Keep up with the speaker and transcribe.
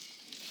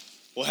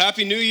Well,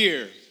 Happy New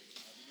Year.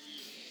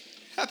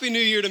 Happy New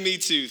Year to me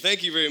too.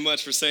 Thank you very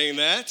much for saying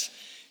that.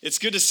 It's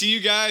good to see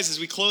you guys as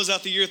we close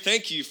out the year.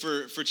 Thank you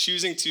for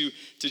choosing to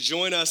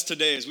join us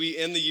today as we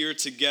end the year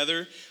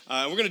together.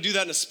 We're going to do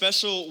that in a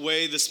special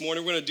way this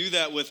morning. We're going to do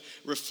that with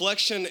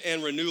reflection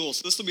and renewal.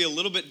 So this will be a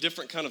little bit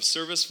different kind of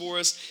service for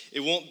us. It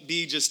won't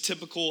be just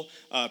typical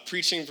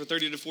preaching for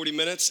 30 to 40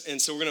 minutes.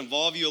 And so we're going to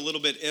involve you a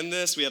little bit in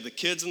this. We have the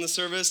kids in the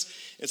service.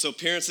 And so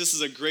parents, this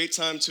is a great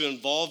time to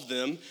involve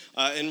them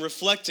in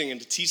reflecting and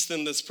to teach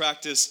them this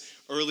practice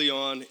early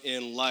on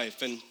in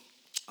life. And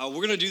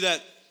we're going to do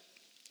that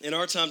in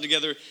our time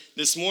together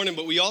this morning,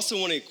 but we also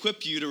want to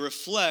equip you to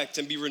reflect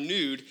and be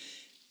renewed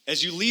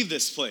as you leave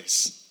this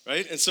place,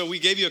 right? And so we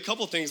gave you a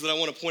couple things that I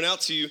want to point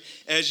out to you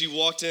as you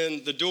walked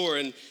in the door,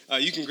 and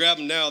you can grab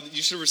them now.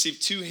 You should have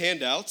received two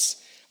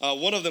handouts.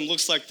 One of them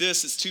looks like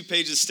this. It's 2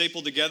 pages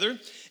stapled together,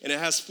 and it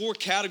has 4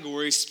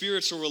 categories: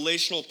 spiritual,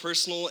 relational,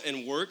 personal,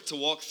 and work to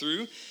walk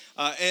through.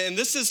 And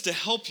this is to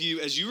help you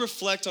as you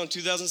reflect on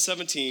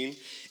 2017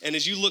 and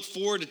as you look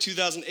forward to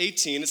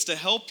 2018. It's to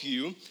help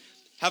you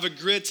have a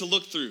grid to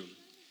look through.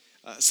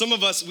 Some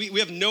of us, we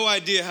have no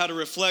idea how to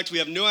reflect. We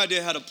have no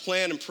idea how to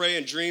plan and pray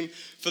and dream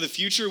for the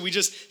future. We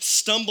just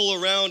stumble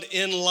around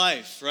in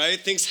life, right?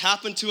 Things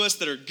happen to us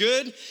that are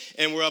good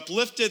and we're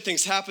uplifted.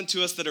 Things happen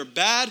to us that are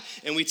bad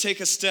and we take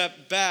a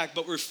step back.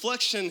 But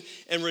reflection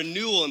and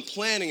renewal and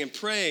planning and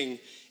praying,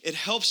 it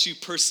helps you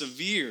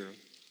persevere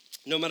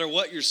no matter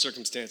what your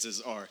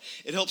circumstances are.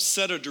 It helps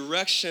set a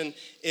direction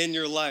in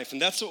your life.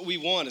 And that's what we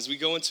want as we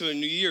go into a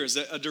new year, is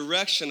a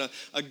direction,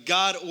 a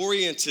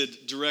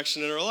God-oriented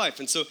direction in our life.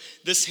 And so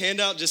this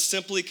handout just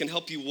simply can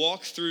help you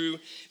walk through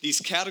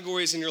these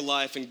categories in your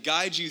life and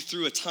guide you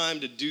through a time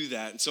to do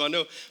that. And so I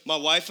know my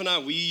wife and I,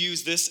 we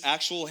use this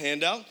actual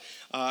handout.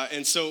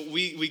 And so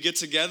we get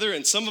together,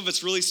 and some of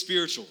it's really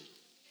spiritual.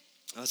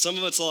 Some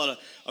of it's a lot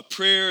of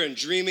prayer and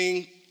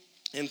dreaming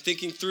and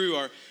thinking through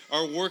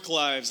our work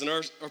lives and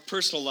our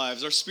personal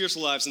lives, our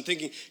spiritual lives, and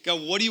thinking,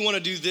 God, what do you want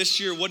to do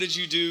this year? What did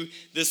you do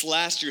this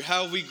last year?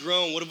 How have we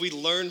grown? What have we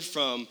learned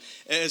from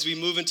as we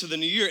move into the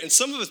new year? And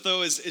some of it,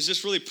 though, is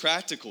just really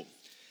practical.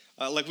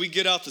 Like we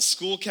get out the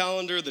school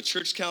calendar, the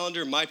church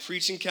calendar, my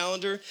preaching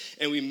calendar,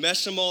 and we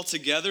mesh them all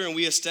together, and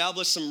we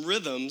establish some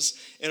rhythms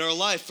in our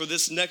life for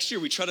this next year.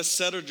 We try to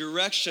set a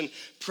direction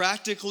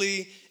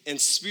practically and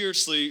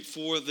spiritually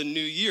for the new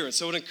year. And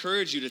so I would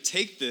encourage you to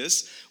take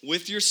this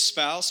with your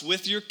spouse,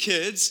 with your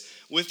kids,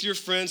 with your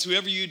friends,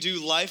 whoever you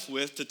do life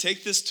with, to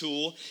take this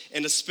tool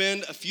and to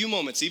spend a few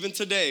moments, even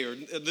today or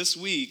this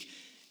week,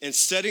 in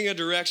setting a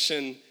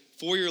direction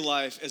for your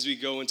life as we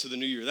go into the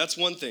new year. That's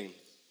one thing.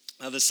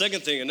 The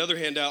second thing, another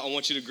handout I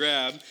want you to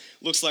grab,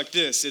 looks like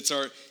this. It's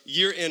our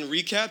year-end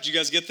recap. Do you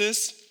guys get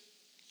this?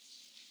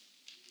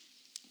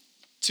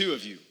 2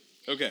 of you.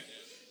 Okay.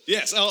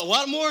 Yes, a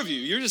lot more of you.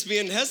 You're just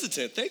being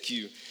hesitant. Thank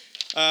you.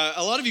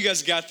 A lot of you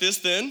guys got this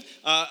then.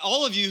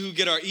 All of you who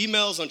get our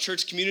emails on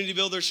Church Community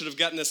Builder should have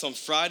gotten this on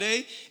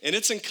Friday, and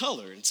it's in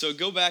color. And so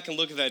go back and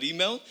look at that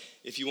email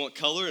if you want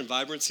color and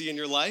vibrancy in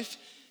your life.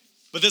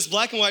 But this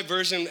black and white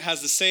version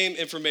has the same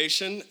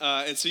information,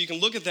 and so you can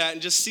look at that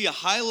and just see a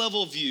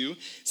high-level view.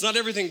 It's not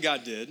everything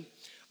God did.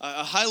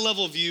 A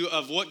high-level view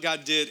of what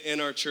God did in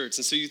our church.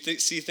 And so you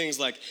see things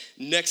like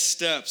next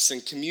steps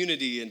and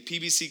community and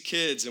PBC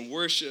Kids and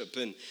worship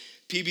and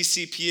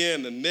PBC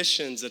PM and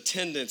missions,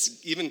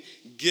 attendance, even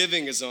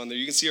giving is on there.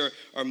 You can see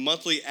our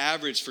monthly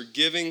average for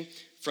giving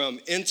from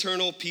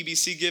internal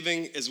PBC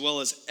giving as well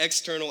as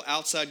external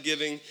outside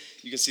giving.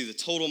 You can see the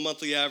total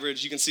monthly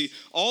average. You can see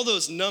all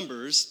those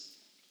numbers.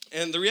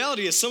 And the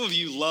reality is some of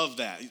you love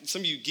that.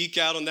 Some of you geek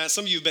out on that.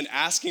 Some of you have been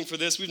asking for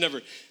this. We've never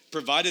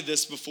provided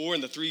this before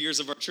in the 3 years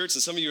of our church.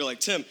 And some of you are like,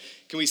 Tim,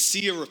 can we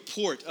see a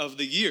report of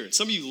the year?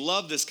 Some of you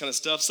love this kind of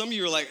stuff. Some of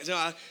you are like,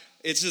 no,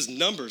 it's just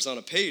numbers on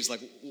a page.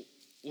 Like,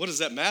 what does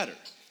that matter?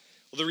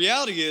 Well, the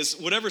reality is,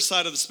 whatever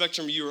side of the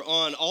spectrum you are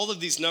on, all of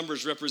these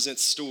numbers represent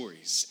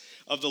stories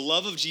of the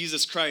love of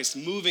Jesus Christ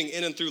moving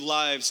in and through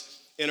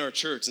lives in our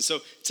church. And so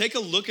take a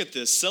look at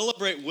this.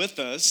 Celebrate with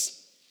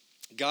us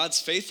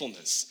God's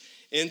faithfulness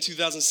in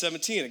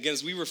 2017. Again,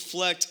 as we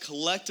reflect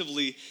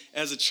collectively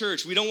as a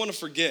church, we don't want to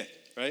forget.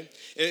 Right?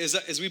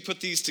 As we put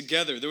these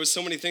together, there was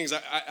so many things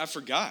I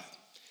forgot.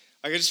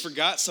 I just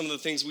forgot some of the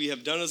things we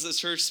have done as a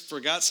church,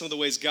 forgot some of the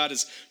ways God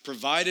has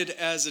provided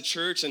as a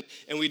church,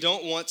 and we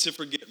don't want to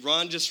forget.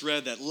 Ron just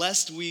read that,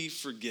 lest we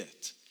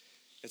forget.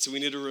 And so we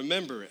need to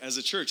remember as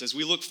a church, as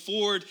we look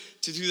forward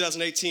to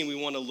 2018, we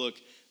want to look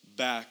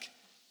back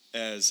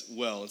as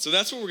well. And so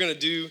that's what we're going to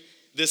do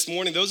this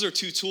morning. Those are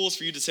 2 tools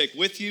for you to take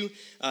with you.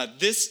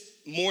 This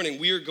morning,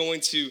 we are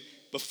going to,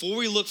 before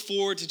we look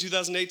forward to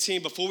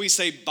 2018, before we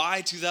say bye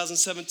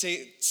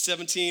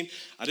 2017,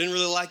 I didn't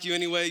really like you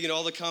anyway, you know,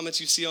 all the comments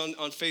you see on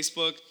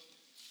Facebook,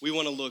 we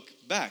want to look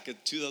back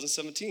at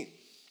 2017.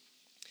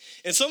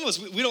 And some of us,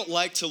 we don't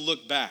like to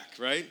look back,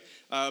 right?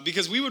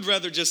 Because we would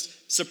rather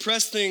just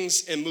suppress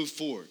things and move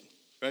forward,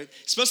 right?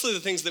 Especially the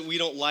things that we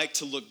don't like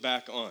to look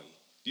back on.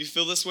 Do you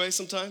feel this way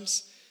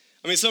sometimes?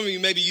 I mean, some of you,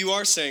 maybe you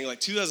are saying like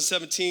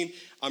 2017,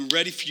 I'm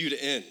ready for you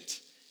to end.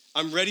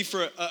 I'm ready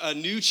for a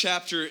new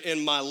chapter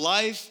in my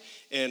life,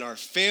 in our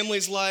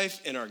family's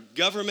life, in our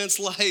government's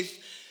life.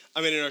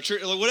 I mean, in our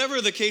church,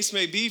 whatever the case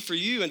may be for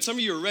you. And some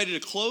of you are ready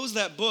to close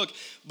that book,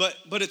 but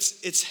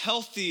it's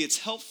healthy, it's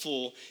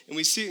helpful, and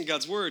we see it in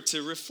God's word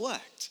to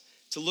reflect,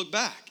 to look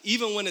back,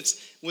 even when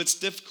it's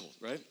difficult,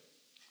 right?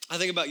 I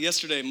think about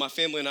yesterday, my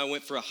family and I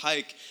went for a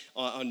hike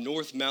on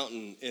North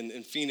Mountain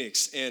in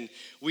Phoenix, and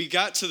we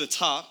got to the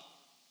top,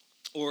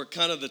 or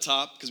kind of the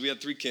top, because we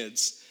had 3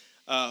 kids.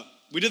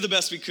 We did the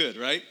best we could,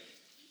 right?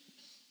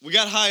 We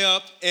got high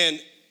up, and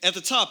at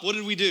the top, what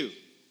did we do?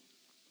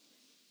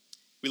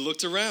 We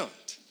looked around.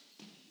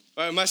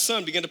 All right, my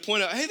son began to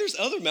point out, hey, there's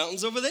other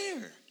mountains over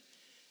there.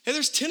 Hey,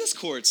 there's tennis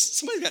courts.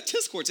 Somebody's got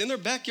tennis courts in their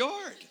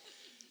backyard.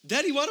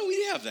 Daddy, why don't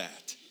we have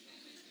that?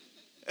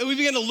 And we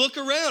began to look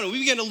around, and we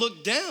began to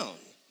look down,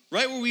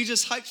 right where we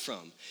just hiked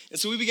from. And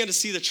so we began to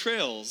see the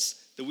trails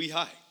that we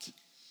hiked.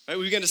 Right?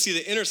 We began to see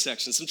the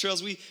intersections, some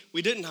trails we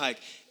didn't hike.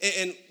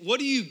 And what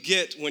do you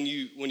get when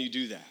you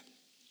do that?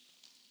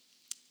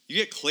 You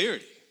get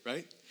clarity,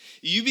 right?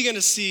 You begin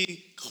to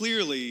see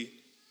clearly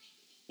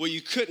what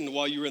you couldn't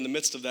while you were in the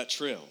midst of that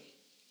trail.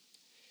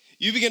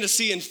 You begin to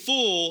see in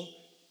full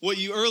what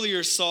you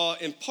earlier saw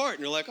in part,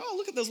 and you're like, oh,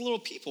 look at those little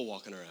people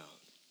walking around.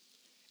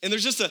 And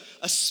there's just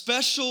a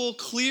special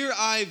clear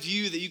eye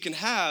view that you can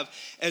have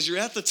as you're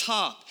at the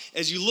top,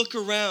 as you look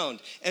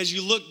around, as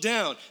you look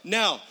down.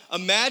 Now,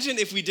 imagine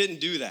if we didn't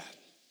do that.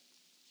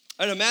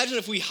 And imagine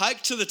if we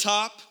hiked to the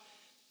top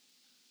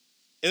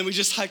and then we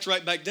just hiked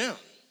right back down.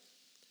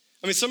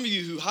 I mean, some of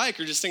you who hike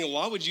are just thinking,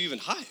 why would you even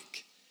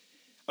hike?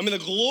 I mean, the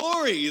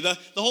glory, the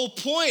whole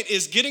point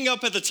is getting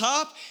up at the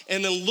top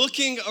and then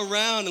looking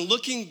around and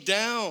looking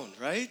down,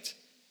 right?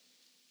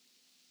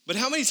 But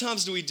how many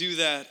times do we do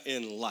that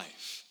in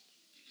life?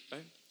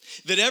 Right?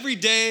 That every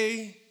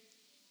day,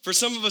 for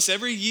some of us,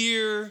 every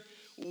year,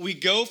 we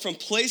go from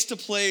place to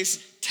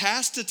place,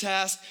 task to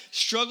task,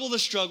 struggle to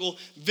struggle,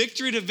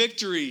 victory to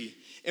victory,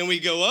 and we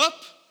go up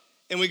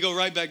and we go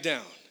right back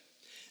down.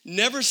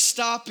 Never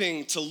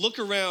stopping to look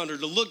around or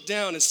to look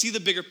down and see the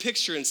bigger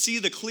picture and see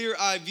the clear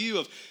eye view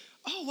of,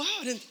 oh,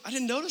 wow, I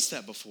didn't notice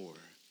that before.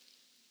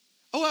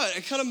 Oh, wow,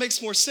 it kind of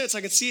makes more sense.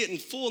 I can see it in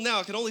full now.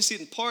 I can only see it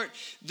in part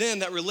then,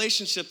 that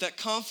relationship, that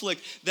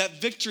conflict,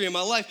 that victory in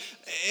my life.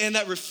 And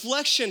that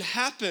reflection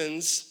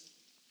happens,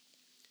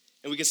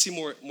 and we can see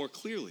more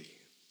clearly.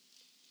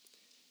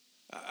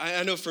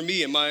 I know for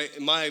me, in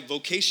my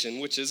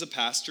vocation, which is a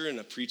pastor and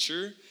a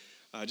preacher,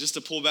 just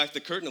to pull back the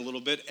curtain a little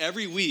bit,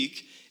 every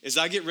week as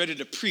I get ready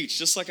to preach,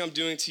 just like I'm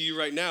doing to you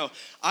right now,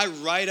 I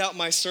write out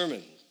my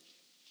sermon.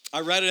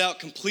 I write it out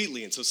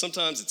completely, and so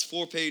sometimes it's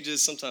 4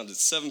 pages, sometimes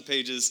it's 7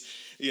 pages,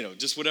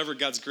 just whatever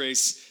God's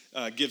grace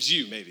gives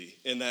you maybe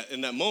in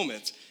that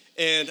moment.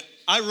 And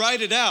I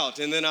write it out,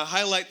 and then I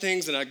highlight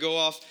things, and I go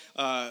off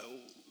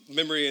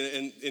memory,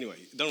 and anyway,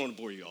 don't want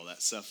to bore you all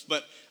that stuff.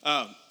 But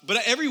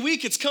every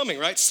week it's coming,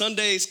 right?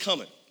 Sunday's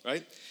coming,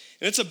 right?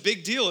 And it's a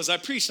big deal as I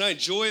preach, and I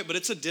enjoy it, but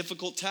it's a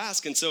difficult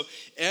task. And so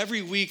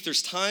every week,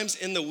 there's times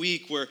in the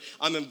week where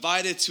I'm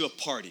invited to a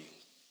party,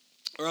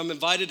 or I'm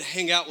invited to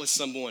hang out with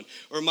someone,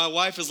 or my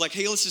wife is like,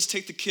 hey, let's just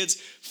take the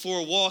kids for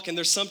a walk. And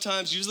there's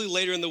sometimes, usually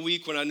later in the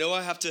week, when I know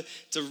I have to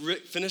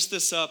finish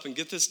this up and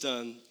get this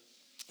done,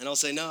 and I'll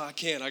say, no, I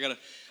can't. I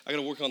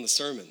gotta work on the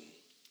sermon.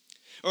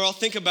 Or I'll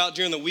think about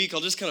during the week,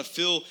 I'll just kind of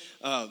feel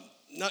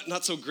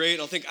not so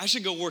great. I'll think I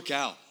should go work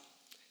out.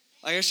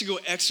 Like I should go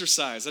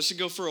exercise. I should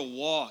go for a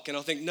walk. And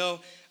I'll think,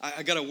 no,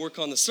 I got to work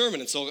on the sermon.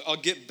 And so I'll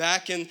get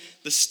back in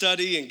the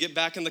study and get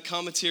back in the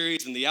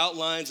commentaries and the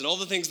outlines and all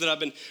the things that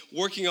I've been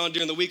working on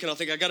during the week. And I'll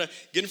think I got to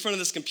get in front of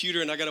this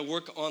computer and I got to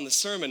work on the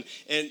sermon.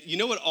 And you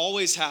know what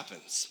always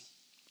happens?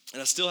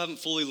 And I still haven't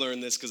fully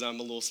learned this because I'm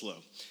a little slow.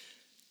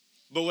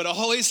 But what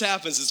always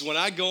happens is when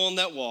I go on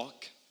that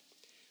walk,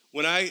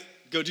 when I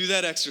go do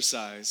that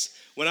exercise,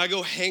 when I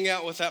go hang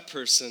out with that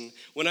person,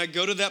 when I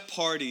go to that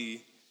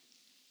party,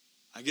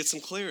 I get some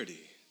clarity.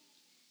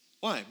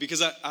 Why?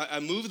 Because I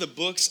move the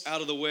books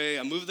out of the way,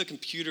 I move the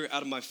computer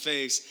out of my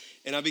face,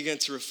 and I begin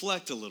to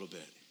reflect a little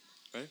bit,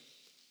 right?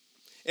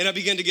 And I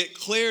begin to get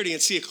clarity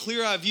and see a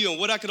clear-eye view. And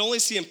what I could only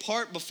see in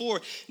part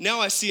before,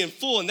 now I see in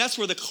full, and that's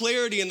where the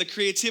clarity and the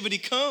creativity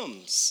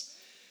comes.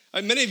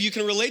 Many of you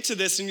can relate to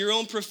this in your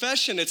own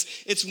profession.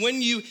 It's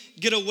when you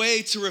get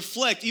away to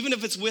reflect, even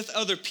if it's with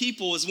other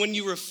people, is when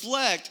you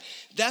reflect,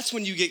 that's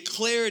when you get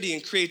clarity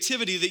and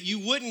creativity that you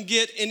wouldn't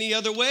get any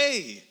other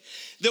way.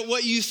 That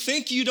what you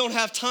think you don't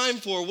have time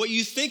for, what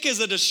you think is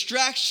a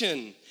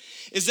distraction,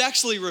 is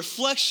actually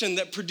reflection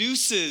that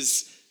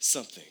produces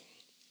something.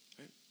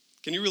 Right?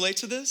 Can you relate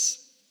to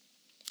this?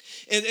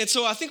 And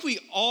so I think we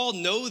all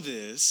know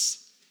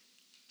this,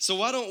 so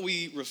why don't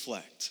we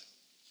reflect?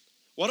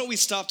 Why don't we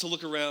stop to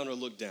look around or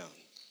look down?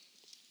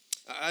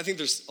 I think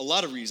there's a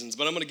lot of reasons,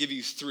 but I'm going to give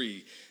you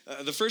 3.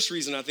 The first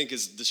reason I think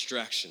is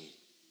distraction.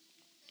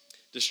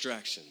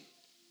 Distraction.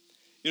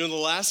 In the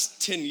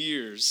last 10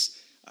 years,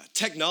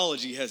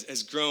 technology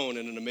has grown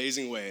in an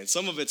amazing way, and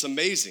some of it's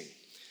amazing.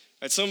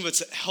 Right? Some of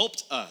it's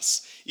helped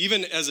us.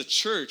 Even as a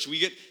church, we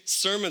get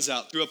sermons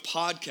out through a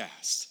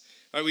podcast.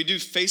 All right, we do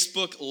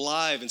Facebook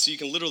Live, and so you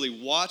can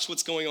literally watch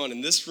what's going on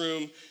in this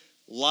room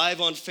live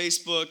on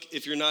Facebook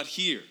if you're not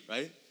here,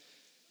 right?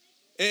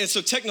 And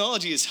so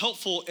technology is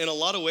helpful in a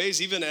lot of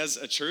ways, even as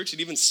a church and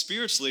even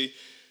spiritually,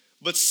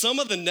 but some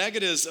of the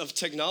negatives of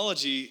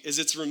technology is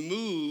it's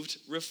removed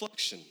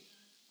reflection.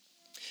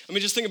 I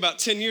mean, just think about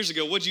 10 years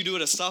ago, what'd you do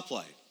at a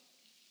stoplight?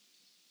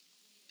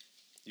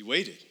 You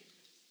waited.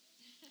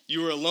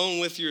 You were alone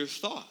with your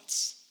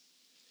thoughts.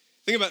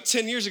 Think about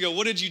 10 years ago,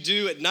 what did you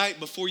do at night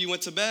before you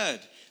went to bed?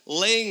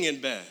 Laying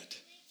in bed.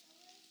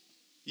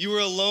 You were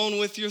alone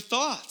with your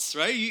thoughts,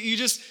 right?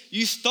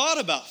 You thought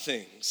about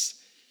things.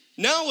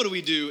 Now what do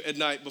we do at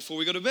night before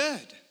we go to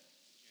bed?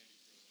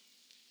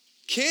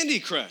 Candy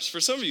Crush.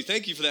 For some of you,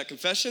 thank you for that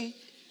confession.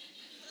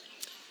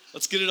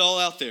 Let's get it all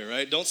out there,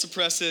 right? Don't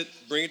suppress it.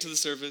 Bring it to the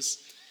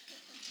surface.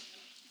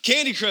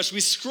 Candy Crush,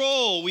 we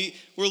scroll, we're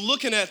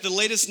looking at the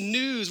latest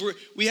news,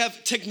 we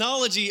have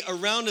technology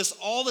around us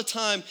all the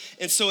time,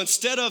 and so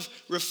instead of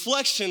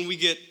reflection, we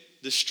get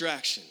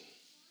distraction.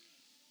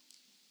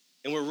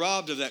 And we're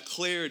robbed of that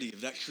clarity,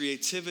 of that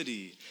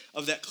creativity,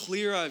 of that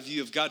clear-eyed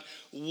view of God.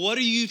 What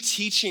are you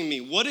teaching me?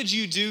 What did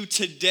you do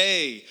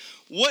today?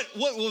 What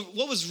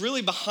was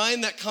really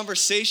behind that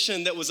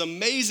conversation that was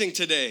amazing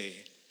today?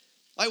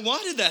 Like, why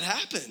did that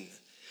happen?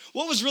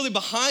 What was really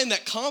behind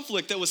that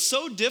conflict that was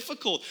so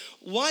difficult?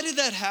 Why did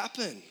that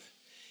happen?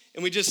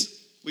 And we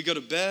go to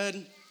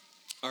bed,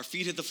 our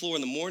feet hit the floor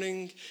in the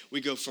morning,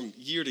 we go from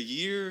year to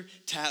year,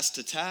 task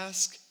to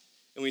task,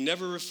 and we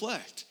never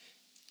reflect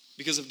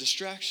because of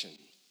distraction.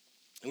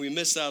 And we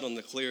miss out on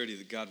the clarity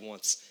that God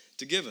wants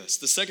to give us.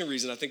 The second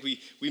reason I think we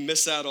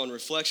miss out on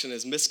reflection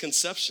is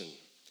misconception.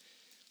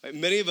 Right?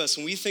 Many of us,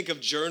 when we think of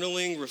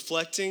journaling,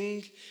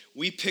 reflecting,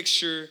 we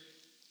picture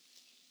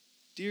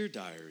Dear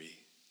Diary.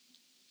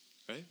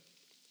 Right?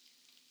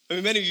 I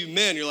mean, many of you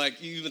men,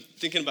 you've been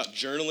thinking about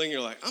journaling,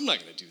 you're like, I'm not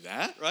going to do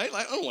that, right?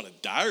 Like, I don't want a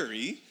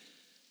diary.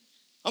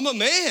 I'm a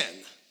man.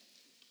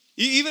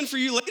 Even for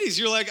you ladies,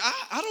 you're like,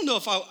 I don't know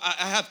if I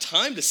have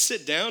time to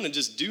sit down and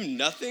just do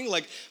nothing.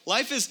 Like,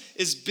 life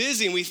is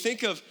busy, and we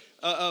think of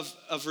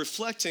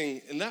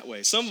reflecting in that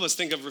way. Some of us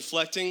think of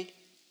reflecting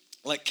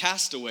like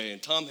Castaway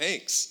and Tom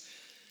Hanks,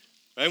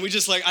 right?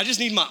 And I just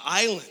need my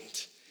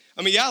island.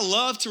 I mean, yeah, I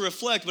love to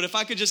reflect, but if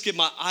I could just get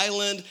my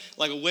island,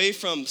 like away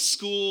from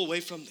school,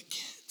 away from the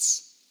kids.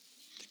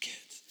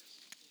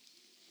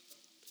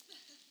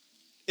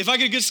 If I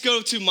could just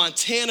go to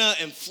Montana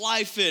and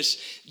fly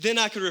fish, then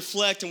I could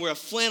reflect and wear a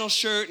flannel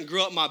shirt and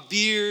grow up my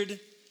beard.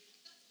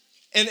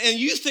 And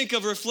you think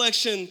of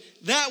reflection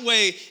that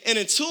way, and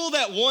until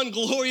that one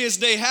glorious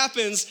day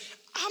happens,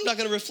 I'm not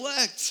gonna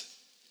reflect.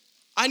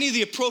 I need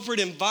the appropriate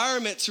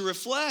environment to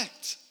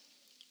reflect,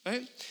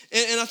 right?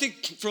 And I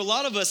think for a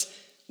lot of us,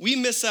 we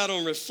miss out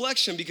on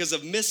reflection because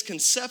of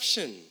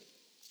misconception.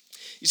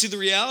 You see, the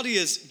reality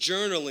is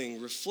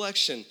journaling,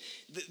 reflection.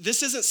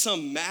 This isn't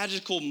some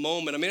magical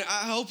moment. I mean,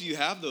 I hope you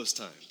have those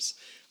times.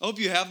 I hope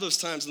you have those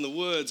times in the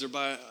woods or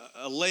by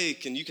a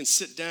lake and you can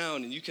sit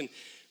down and you can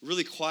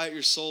really quiet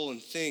your soul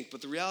and think.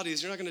 But the reality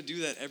is you're not going to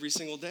do that every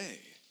single day.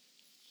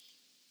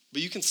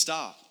 But you can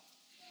stop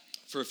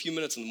for a few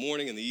minutes in the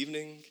morning and the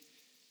evening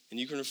and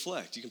you can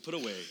reflect. You can put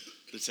away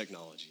the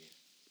technology.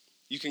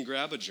 You can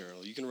grab a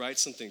journal. You can write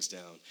some things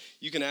down.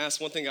 You can ask,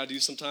 one thing I do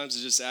sometimes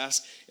is just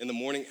ask in the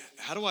morning,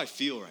 how do I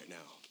feel right now?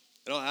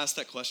 And I'll ask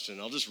that question.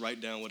 I'll just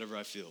write down whatever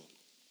I feel.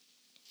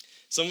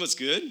 Some of it's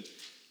good.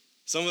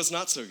 Some of it's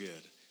not so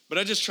good. But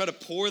I just try to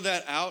pour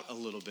that out a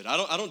little bit. I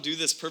don't do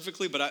this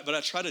perfectly, but I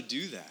try to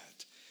do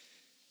that.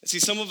 And see,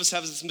 some of us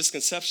have this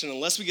misconception,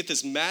 unless we get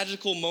this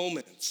magical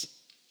moment,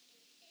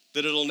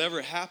 that it'll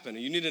never happen.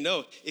 And you need to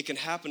know it can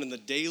happen in the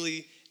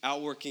daily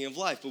outworking of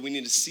life, but we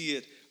need to see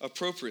it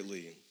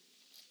appropriately.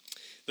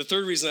 The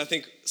third reason I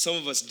think some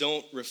of us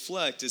don't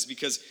reflect is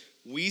because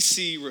we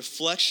see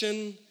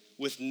reflection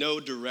with no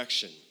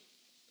direction.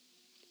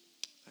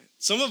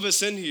 Some of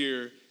us in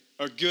here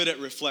are good at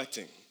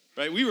reflecting,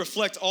 right? We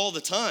reflect all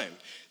the time.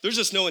 There's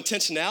just no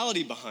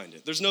intentionality behind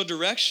it. There's no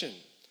direction.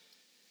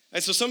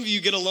 And so some of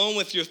you get alone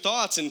with your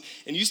thoughts and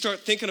you start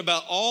thinking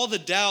about all the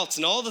doubts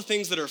and all the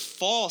things that are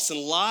false and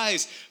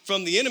lies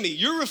from the enemy.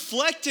 You're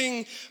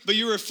reflecting, but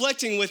you're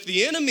reflecting with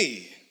the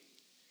enemy.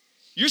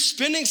 You're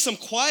spending some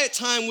quiet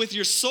time with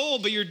your soul,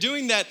 but you're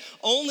doing that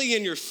only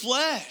in your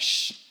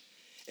flesh.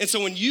 And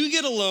so when you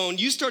get alone,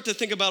 you start to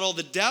think about all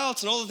the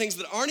doubts and all the things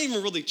that aren't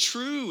even really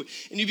true,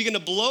 and you begin to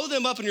blow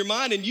them up in your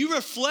mind, and you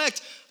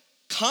reflect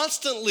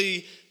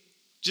constantly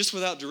just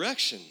without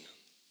direction.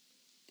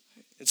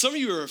 And some of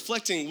you are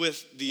reflecting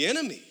with the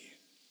enemy.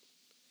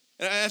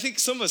 And I think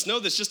some of us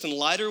know this just in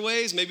lighter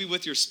ways, maybe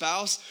with your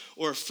spouse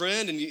or a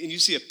friend, and you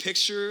see a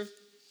picture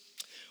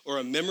or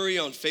a memory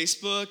on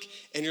Facebook,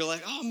 and you're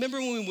like, oh, remember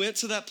when we went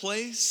to that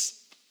place?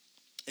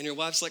 And your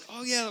wife's like,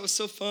 oh yeah, that was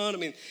so fun. I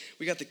mean,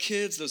 we got the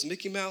kids, those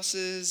Mickey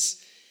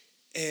Mouses,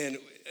 and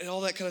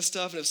all that kind of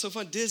stuff, and it was so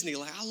fun. Disney,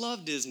 like, I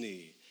love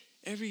Disney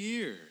every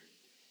year.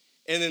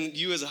 And then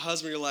you as a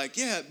husband, you're like,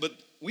 yeah, but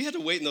we had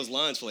to wait in those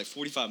lines for like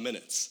 45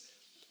 minutes.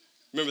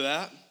 Remember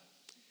that?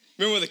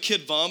 Remember when the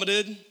kid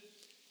vomited?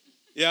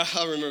 Yeah,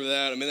 I remember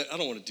that. I mean, I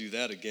don't want to do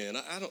that again.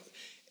 I don't.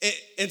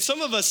 And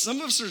some of us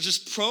are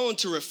just prone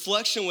to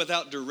reflection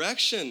without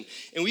direction.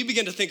 And we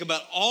begin to think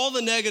about all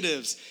the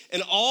negatives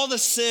and all the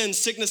sin,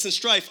 sickness, and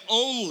strife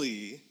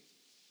only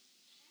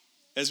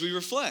as we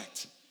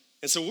reflect.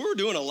 And so we're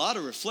doing a lot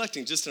of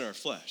reflecting just in our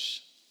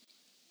flesh,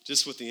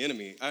 just with the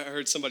enemy. I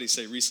heard somebody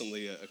say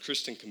recently, a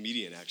Christian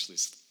comedian actually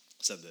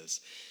said this,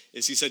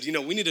 is he said,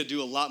 we need to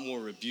do a lot more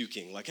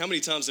rebuking. Like, how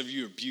many times have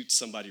you rebuked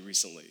somebody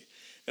recently?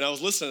 And I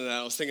was listening to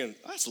that, I was thinking,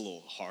 that's a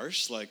little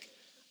harsh. Like,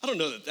 I don't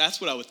know that that's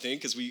what I would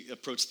think as we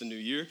approach the new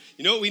year.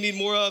 You know what we need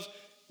more of?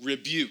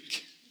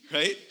 Rebuke,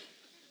 right?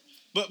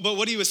 But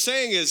what he was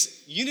saying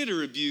is you need to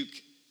rebuke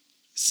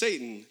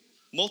Satan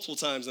multiple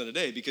times in a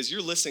day because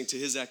you're listening to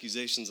his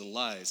accusations and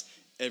lies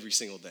every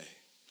single day.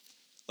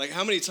 Like,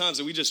 how many times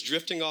are we just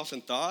drifting off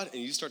in thought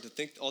and you start to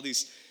think all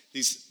these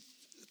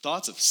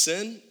thoughts of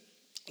sin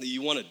that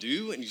you want to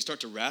do, and you start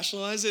to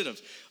rationalize it,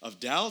 of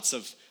doubts,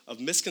 of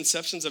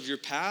misconceptions of your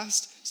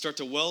past start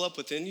to well up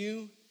within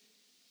you?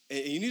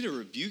 And you need to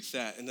rebuke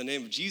that in the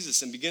name of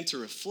Jesus and begin to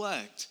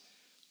reflect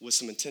with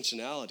some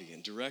intentionality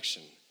and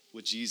direction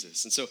with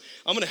Jesus. And so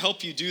I'm going to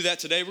help you do that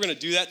today. We're going to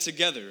do that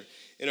together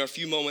in our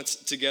few moments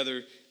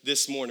together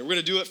this morning. We're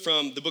going to do it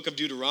from the book of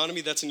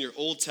Deuteronomy. That's in your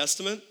Old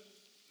Testament.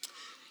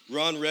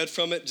 Ron read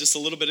from it just a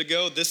little bit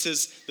ago. This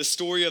is the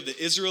story of the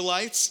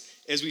Israelites.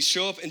 As we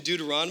show up in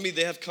Deuteronomy,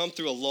 they have come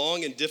through a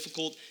long and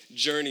difficult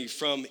journey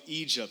from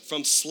Egypt,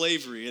 from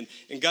slavery,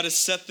 and God has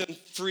set them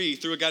free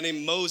through a guy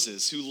named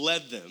Moses who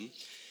led them.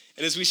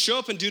 And as we show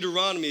up in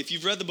Deuteronomy, if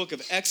you've read the book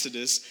of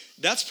Exodus,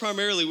 that's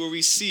primarily where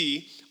we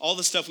see all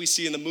the stuff we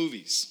see in the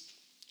movies,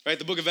 right?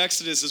 The book of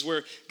Exodus is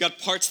where God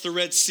parts the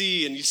Red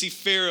Sea, and you see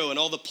Pharaoh and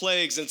all the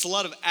plagues, and it's a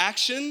lot of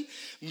action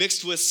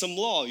mixed with some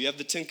law. You have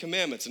the 10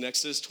 Commandments in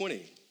Exodus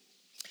 20.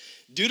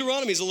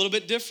 Deuteronomy is a little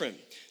bit different.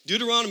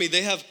 Deuteronomy,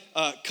 they have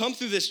come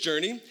through this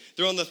journey.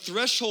 They're on the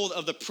threshold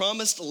of the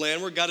promised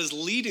land where God is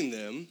leading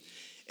them.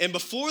 And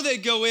before they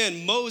go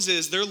in,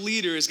 Moses, their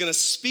leader, is going to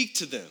speak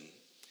to them.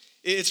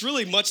 It's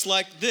really much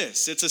like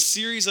this. It's a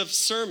series of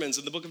sermons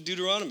in the book of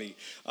Deuteronomy.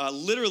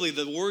 Literally,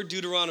 the word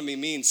Deuteronomy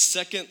means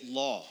second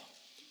law.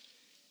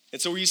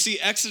 And so where you see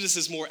Exodus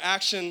is more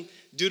action,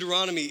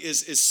 Deuteronomy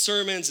is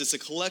sermons. It's a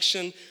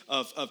collection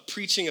of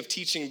preaching, of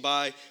teaching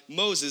by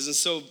Moses. And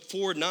so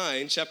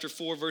chapter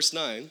 4, verse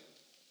 9,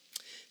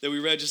 that we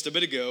read just a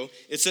bit ago,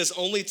 it says,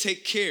 only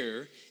take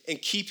care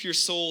and keep your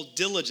soul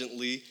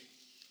diligently,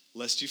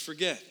 lest you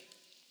forget.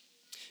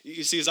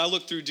 You see, as I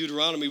look through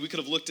Deuteronomy, we could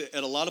have looked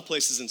at a lot of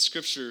places in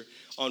Scripture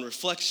on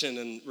reflection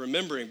and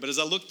remembering. But as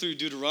I looked through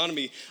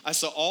Deuteronomy, I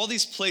saw all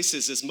these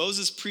places as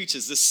Moses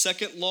preaches this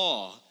second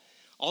law,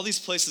 all these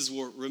places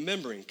where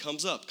remembering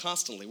comes up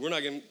constantly. We're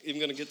not even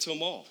going to get to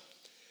them all.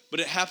 But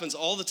it happens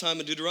all the time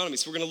in Deuteronomy.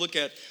 So we're going to look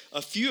at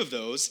a few of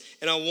those,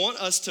 and I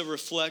want us to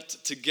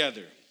reflect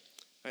together.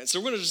 All right, so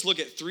we're going to just look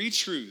at 3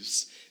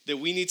 truths that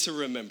we need to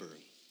remember.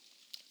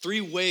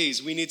 3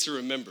 ways we need to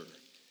remember.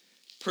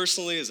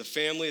 Personally, as a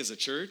family, as a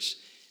church,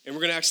 and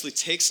we're going to actually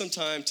take some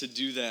time to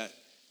do that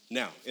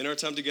now. In our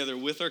time together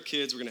with our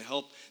kids, we're going to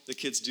help the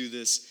kids do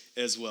this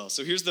as well.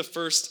 So here's the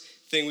first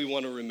thing we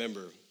want to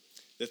remember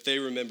that they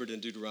remembered in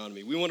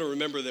Deuteronomy. We want to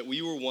remember that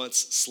we were once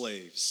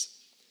slaves.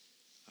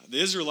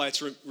 The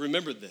Israelites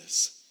remembered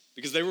this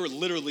because they were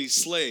literally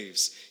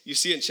slaves. You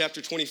see it in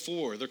chapter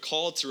 24. They're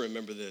called to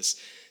remember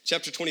this.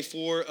 Chapter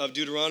 24 of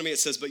Deuteronomy, it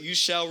says, but you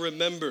shall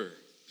remember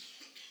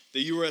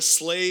that you were a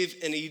slave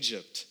in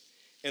Egypt,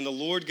 and the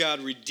Lord God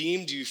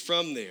redeemed you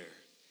from there.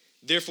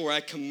 Therefore, I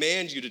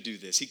command you to do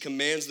this. He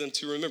commands them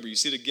to remember. You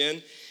see it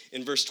again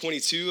in verse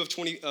 22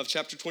 of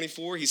chapter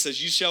 24. He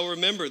says, you shall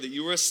remember that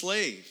you were a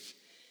slave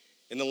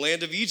in the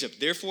land of Egypt.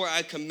 Therefore,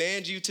 I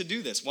command you to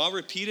do this. Why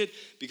repeat it?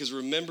 Because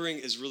remembering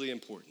is really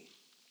important.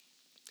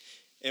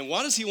 And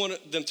why does he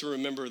want them to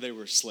remember they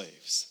were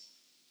slaves?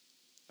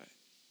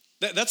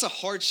 That's a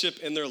hardship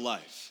in their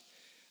life.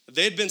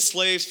 They had been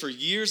slaves for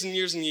years and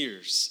years and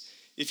years.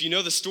 If you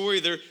know the story,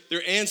 their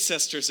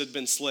ancestors had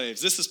been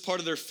slaves. This is part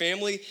of their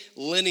family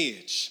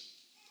lineage.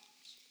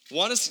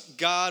 Why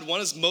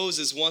does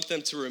Moses want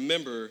them to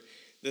remember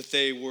that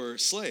they were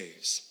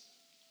slaves?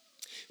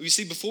 You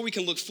see, before we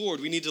can look forward,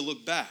 we need to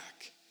look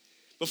back.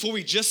 Before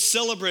we just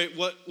celebrate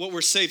what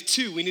we're saved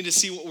to, we need to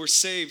see what we're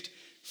saved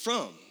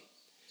from.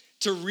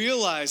 To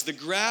realize the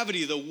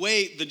gravity, the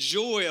weight, the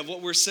joy of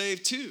what we're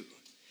saved to.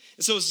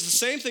 And so it's the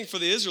same thing for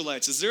the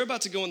Israelites. As they're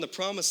about to go in the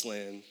promised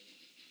land,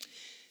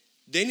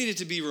 they needed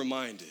to be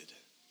reminded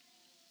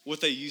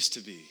what they used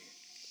to be,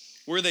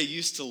 where they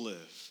used to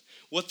live,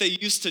 what they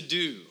used to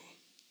do,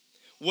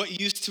 what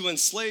used to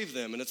enslave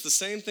them. And it's the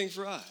same thing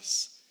for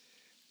us.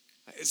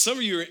 Some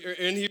of you are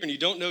in here and you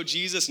don't know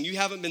Jesus and you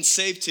haven't been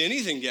saved to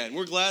anything yet. And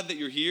we're glad that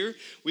you're here.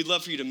 We'd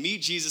love for you to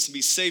meet Jesus and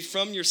be saved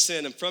from your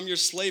sin and from your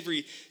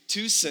slavery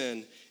to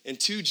sin and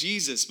to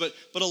Jesus. But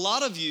a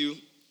lot of you've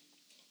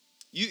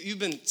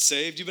been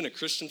saved. You've been a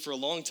Christian for a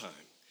long time.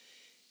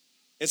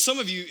 And some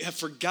of you have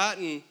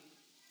forgotten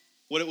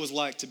what it was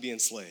like to be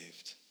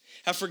enslaved,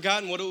 have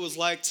forgotten what it was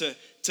like to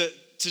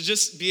to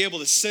just be able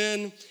to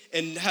sin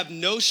and have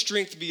no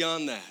strength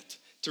beyond that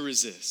to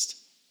resist.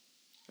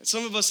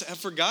 Some of us have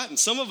forgotten.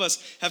 Some of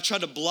us have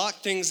tried to block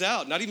things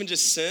out, not even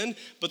just sin,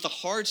 but the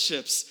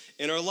hardships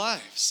in our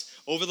lives.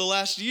 Over the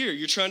last year,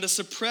 you're trying to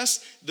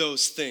suppress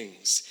those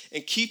things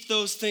and keep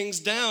those things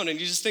down. And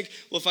you just think,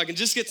 well, if I can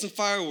just get some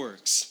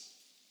fireworks,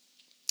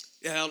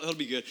 yeah, that'll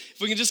be good. If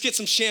we can just get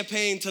some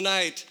champagne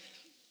tonight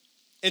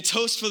and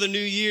toast for the new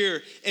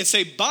year and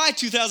say, bye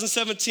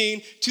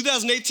 2017,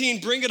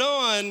 2018, bring it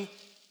on,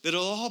 that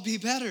it'll all be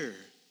better.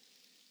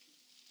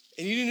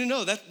 And you need to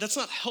know that that's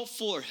not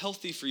helpful or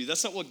healthy for you.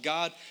 That's not what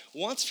God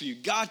wants for you.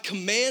 God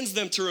commands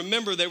them to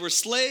remember they were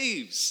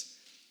slaves.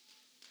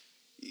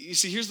 You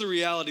see, here's the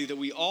reality that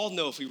we all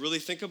know if we really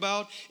think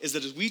about is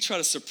that as we try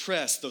to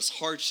suppress those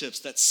hardships,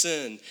 that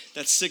sin,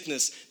 that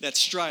sickness, that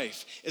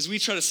strife, as we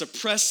try to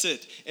suppress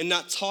it and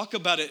not talk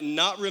about it and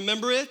not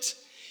remember it,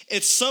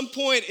 at some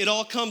point it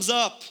all comes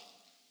up.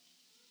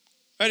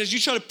 Right? As you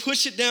try to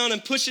push it down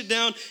and push it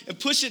down and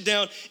push it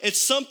down, at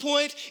some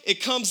point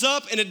it comes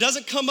up, and it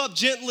doesn't come up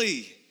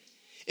gently.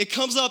 It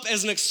comes up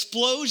as an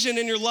explosion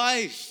in your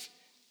life.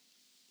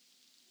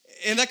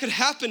 And that could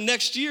happen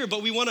next year,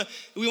 but we want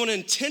to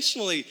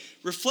intentionally,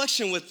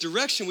 reflection with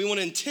direction, we want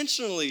to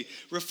intentionally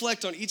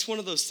reflect on each one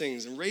of those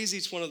things and raise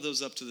each one of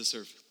those up to the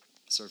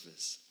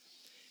surface.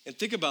 And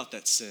think about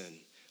that sin.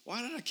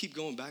 Why did I keep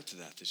going back to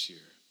that this year?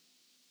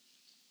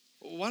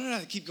 Why did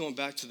I keep going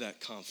back to that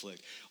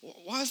conflict?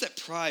 Why is that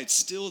pride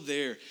still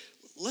there?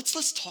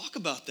 Let's talk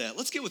about that.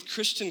 Let's get with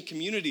Christian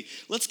community.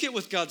 Let's get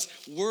with God's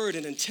word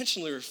and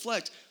intentionally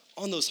reflect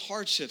on those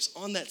hardships,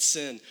 on that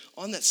sin,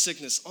 on that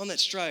sickness, on that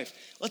strife.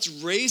 Let's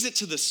raise it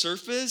to the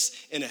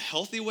surface in a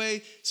healthy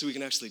way so we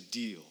can actually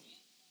deal.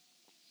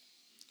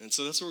 And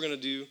so that's what we're going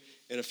to do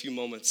in a few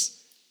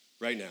moments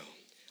right now.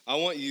 I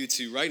want you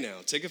to, right now,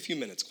 take a few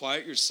minutes,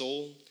 quiet your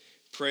soul,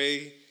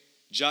 pray,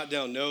 jot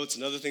down notes.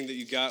 Another thing that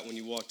you got when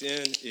you walked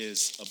in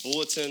is a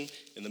bulletin.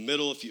 In the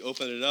middle, if you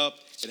open it up,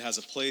 it has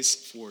a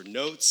place for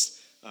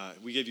notes.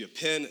 We gave you a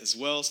pen as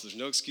well, so there's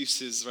no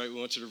excuses, right? We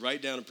want you to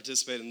write down and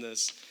participate in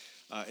this.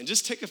 And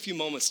just take a few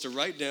moments to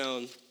write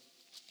down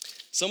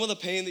some of the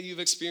pain that you've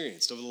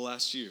experienced over the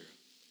last year.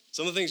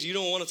 Some of the things you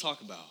don't want to talk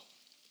about.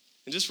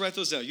 And just write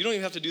those down. You don't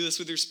even have to do this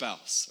with your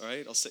spouse, all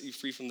right? I'll set you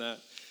free from that.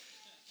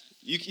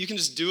 You can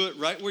just do it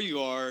right where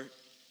you are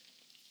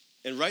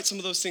and write some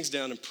of those things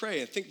down and pray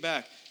and think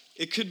back.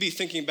 It could be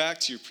thinking back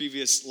to your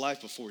previous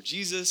life before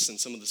Jesus and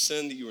some of the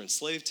sin that you were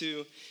enslaved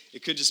to.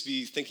 It could just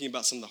be thinking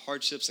about some of the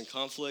hardships and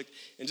conflict,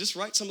 and just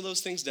write some of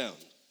those things down.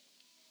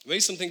 Maybe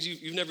some things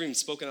you've never even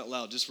spoken out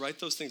loud. Just write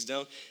those things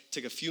down.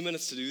 Take a few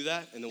minutes to do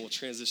that, and then we'll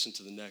transition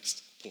to the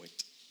next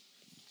point.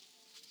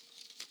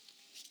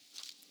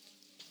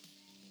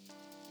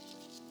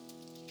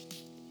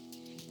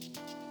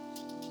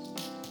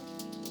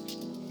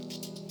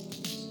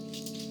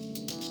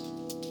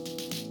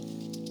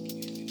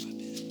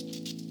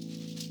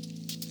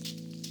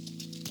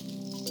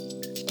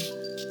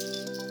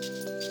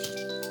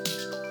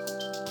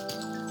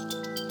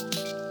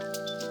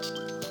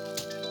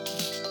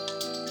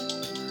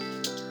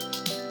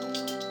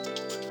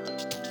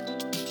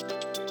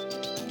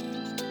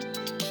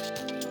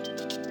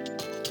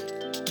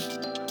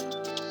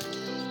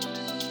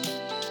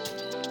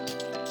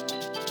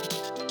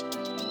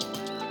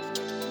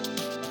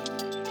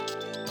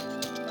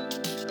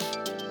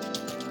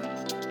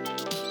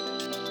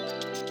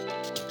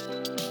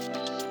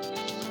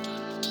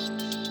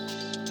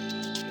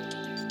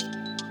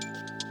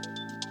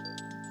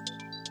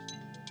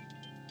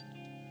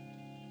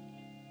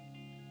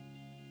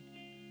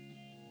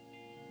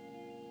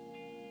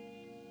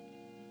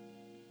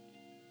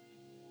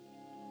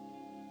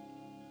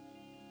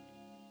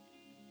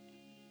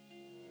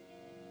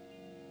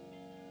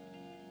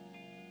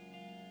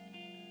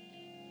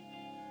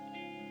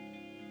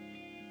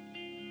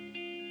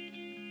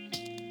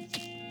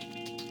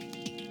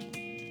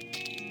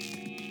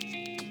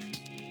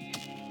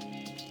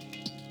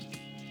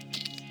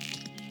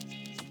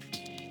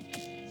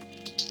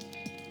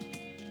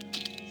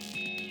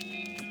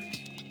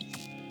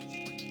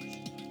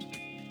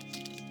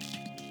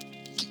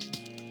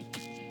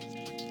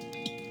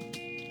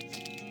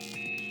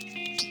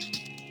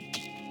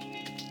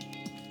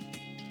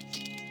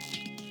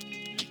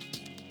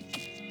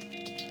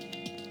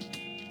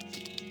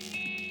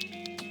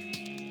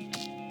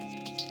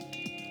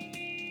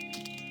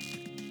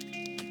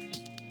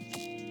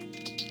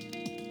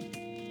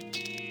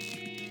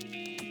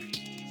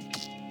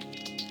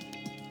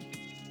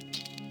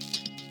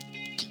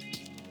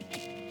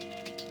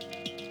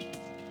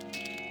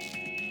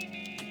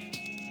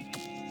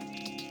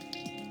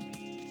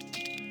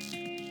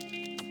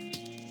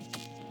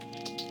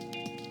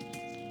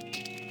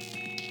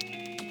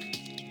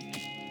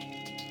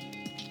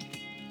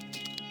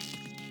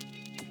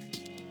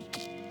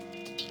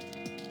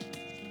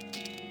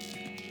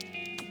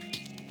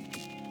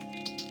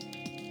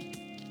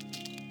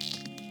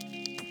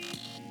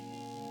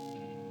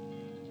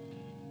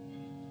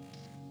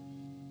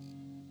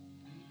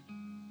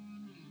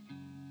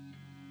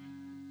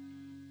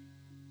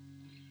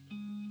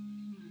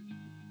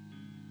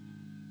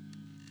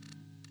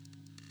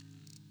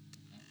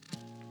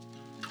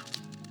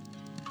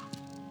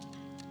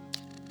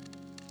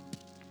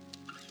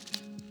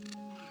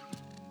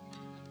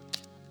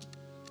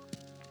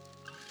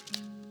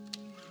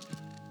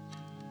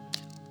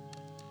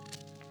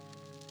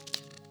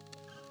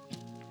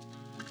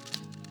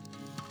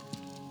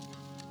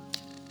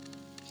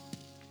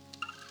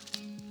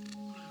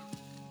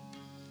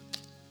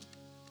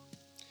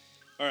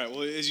 All right,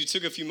 well, as you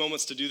took a few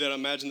moments to do that, I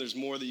imagine there's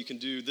more that you can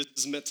do. This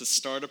is meant to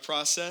start a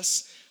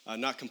process,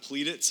 not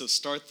complete it. So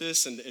start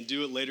this and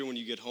do it later when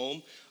you get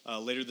home,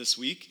 later this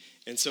week.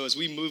 And so as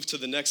we move to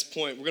the next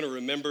point, we're going to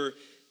remember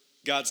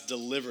God's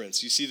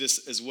deliverance. You see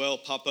this as well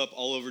pop up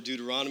all over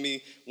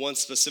Deuteronomy. One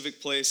specific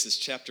place is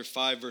chapter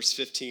 5, verse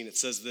 15. It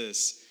says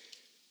this.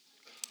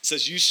 It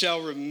says, "You shall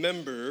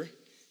remember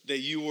that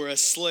you were a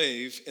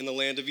slave in the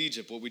land of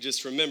Egypt," what we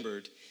just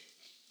remembered.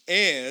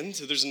 "And,"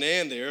 so there's an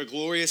 "and" there, a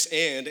glorious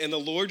 "and the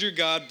Lord your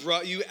God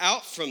brought you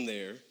out from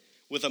there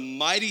with a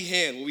mighty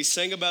hand," what we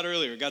sang about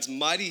earlier, God's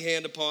mighty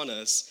hand upon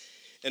us,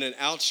 and an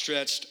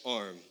outstretched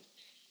arm.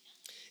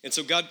 And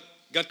so God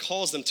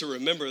calls them to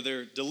remember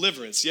their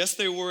deliverance. Yes,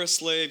 they were a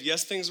slave.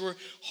 Yes, things were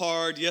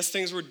hard. Yes,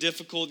 things were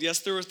difficult. Yes,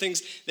 there were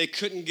things they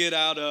couldn't get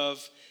out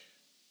of.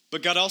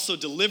 But God also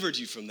delivered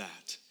you from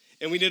that.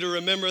 And we need to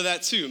remember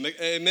that too.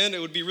 Amen? It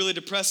would be really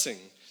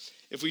depressing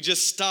if we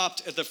just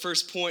stopped at the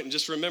first point and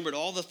just remembered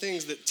all the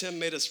things that Tim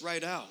made us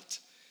write out.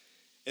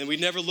 And we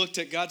never looked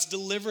at God's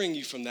delivering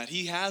you from that.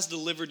 He has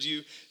delivered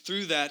you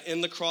through that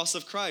in the cross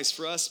of Christ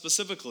for us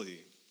specifically.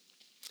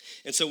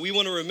 And so we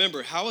want to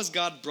remember, how has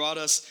God brought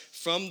us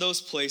from those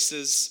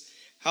places?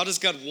 How does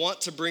God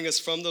want to bring us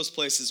from those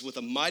places with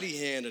a mighty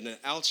hand and an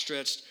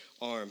outstretched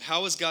arm?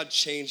 How has God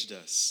changed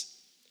us?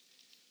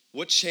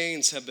 What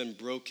chains have been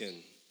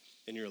broken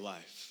in your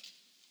life?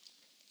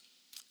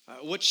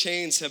 What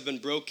chains have been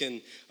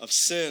broken of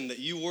sin that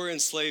you were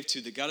enslaved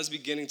to that God is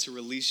beginning to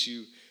release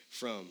you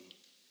from?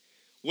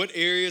 What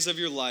areas of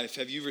your life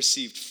have you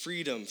received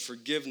freedom,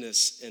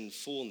 forgiveness, and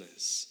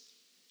fullness?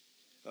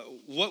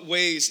 What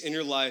ways in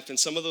your life and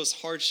some of those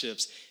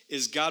hardships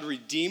is God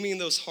redeeming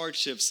those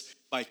hardships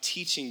by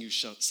teaching you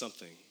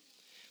something,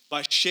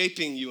 by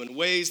shaping you in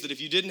ways that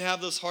if you didn't have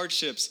those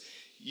hardships,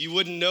 you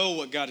wouldn't know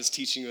what God is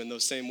teaching you in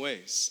those same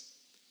ways?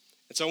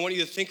 And so I want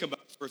you to think about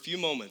for a few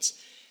moments,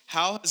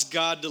 how has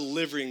God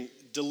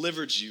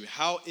delivered you?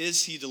 How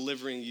is he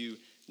delivering you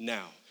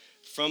now?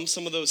 From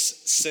some of those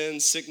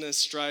sins, sickness,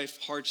 strife,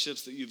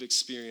 hardships that you've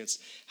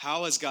experienced,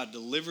 how has God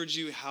delivered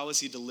you? How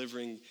is he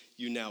delivering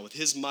you now with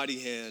his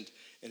mighty hand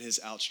and his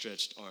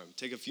outstretched arm?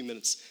 Take a few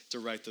minutes to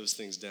write those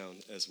things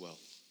down as well.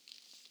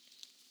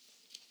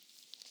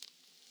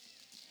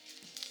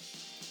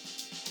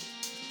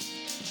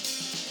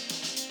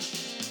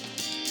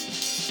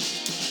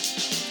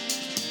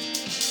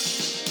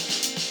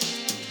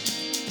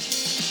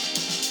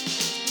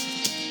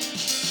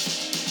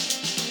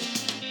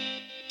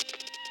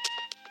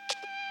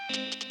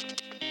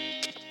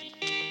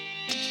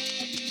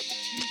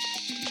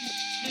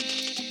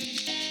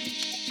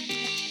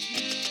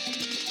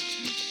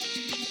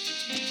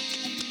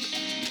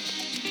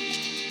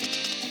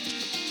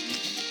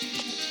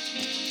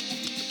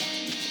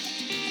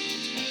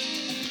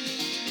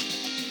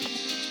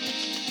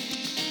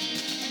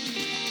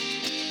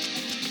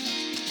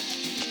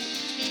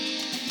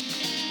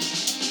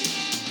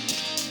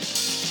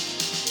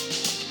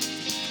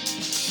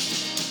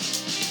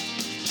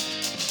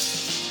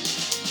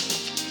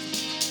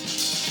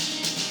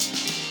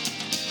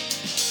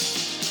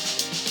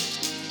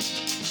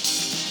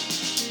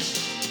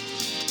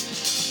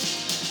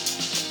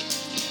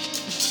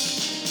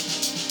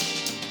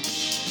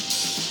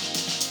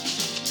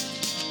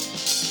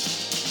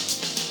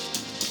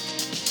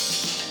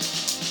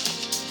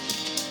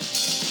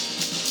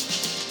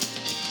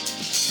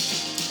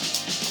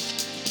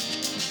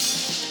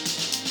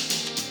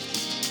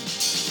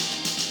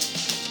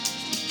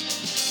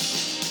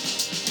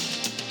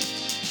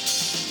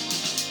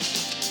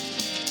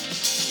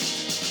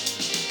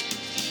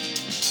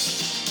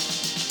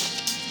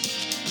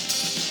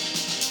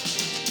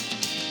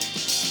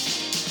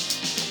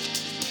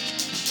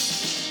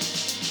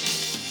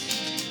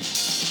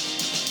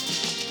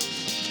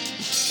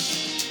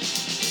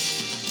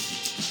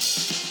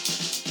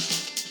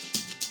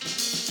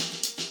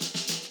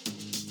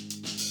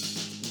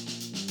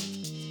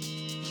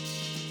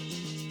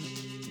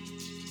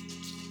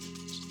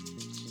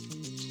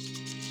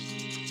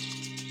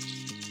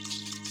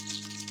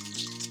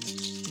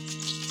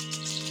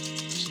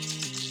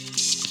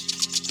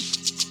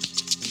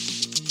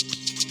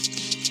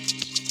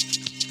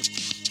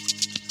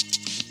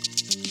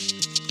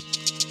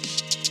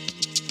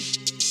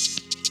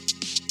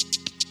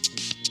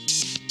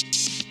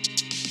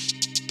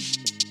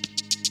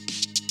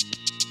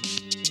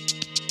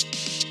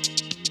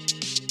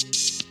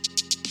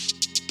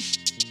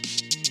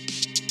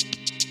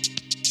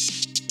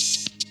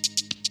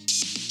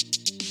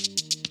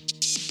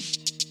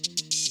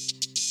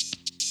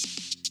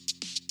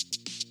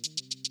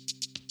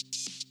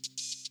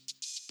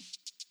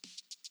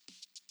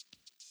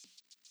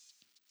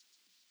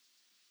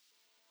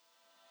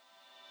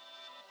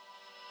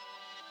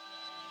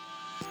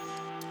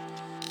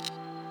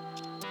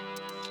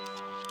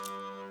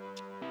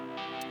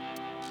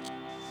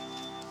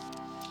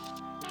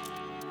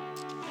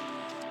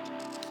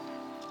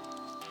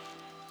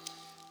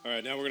 All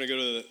right, now we're going to go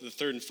to the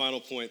third and final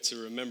point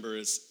to remember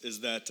is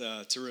that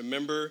to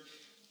remember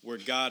where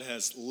God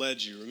has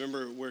led you.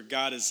 Remember where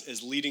God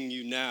is leading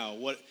you now.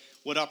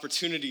 What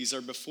opportunities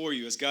are before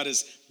you as God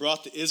has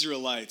brought the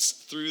Israelites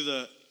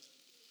through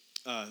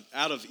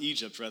out of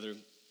Egypt,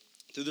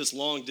 through this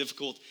long,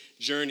 difficult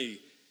journey.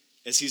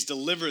 As he's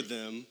delivered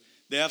them,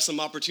 they have some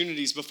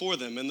opportunities before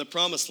them in the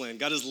promised land.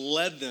 God has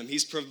led them.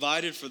 He's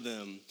provided for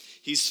them.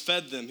 He's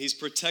fed them. He's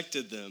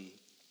protected them.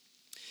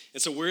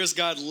 And so where has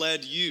God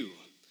led you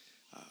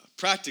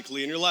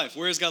practically in your life?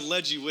 Where has God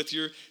led you with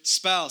your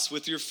spouse,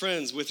 with your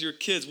friends, with your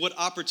kids? What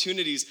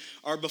opportunities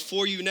are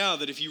before you now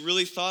that if you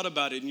really thought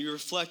about it and you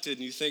reflected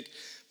and you think,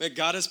 man,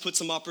 God has put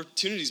some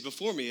opportunities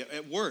before me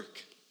at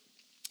work,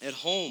 at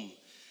home,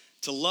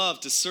 to love,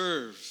 to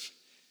serve,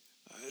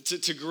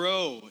 to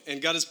grow,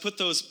 and God has put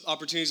those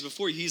opportunities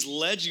before you. He's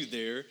led you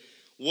there.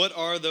 What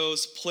are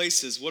those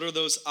places? What are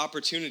those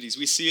opportunities?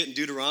 We see it in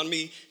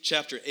Deuteronomy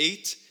chapter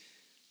 8.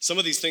 Some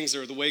of these things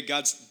are the way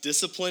God's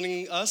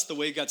disciplining us, the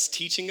way God's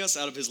teaching us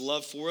out of his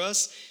love for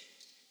us.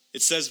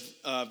 It says,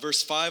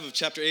 verse 5 of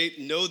chapter 8,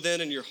 know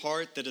then in your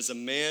heart that as a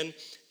man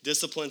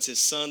disciplines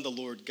his son, the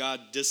Lord God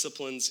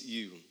disciplines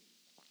you.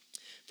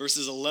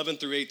 Verses 11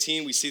 through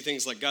 18, we see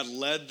things like God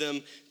led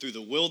them through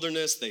the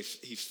wilderness.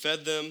 He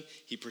fed them.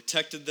 He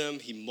protected them.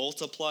 He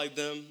multiplied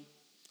them.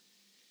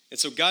 And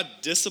so God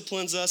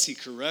disciplines us. He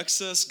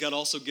corrects us. God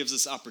also gives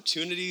us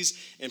opportunities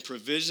and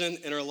provision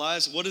in our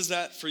lives. What is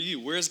that for you?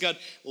 Where has God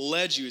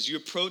led you? As you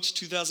approach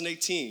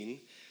 2018,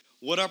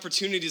 what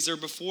opportunities are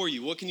before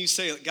you? What can you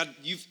say? God,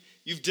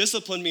 you've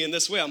disciplined me in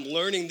this way. I'm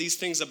learning these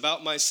things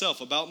about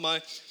myself, about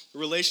my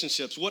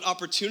relationships. What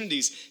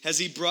opportunities has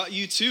he brought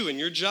you to in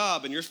your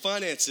job and your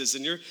finances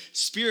and your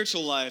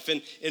spiritual life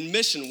and in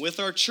mission with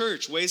our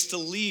church, ways to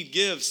lead,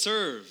 give,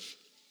 serve?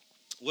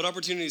 What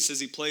opportunities has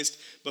he placed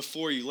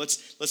before you?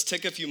 Let's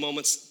take a few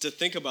moments to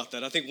think about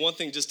that. I think one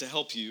thing just to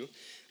help you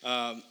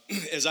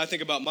as I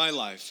think about my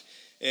life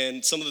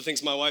and some of the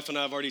things my wife and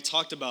I have already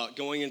talked about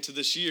going into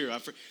this year.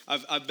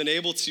 I've been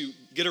able to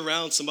get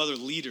around some other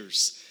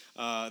leaders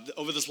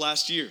over this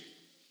last year.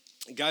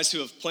 Guys who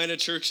have planted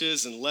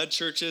churches and led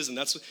churches, and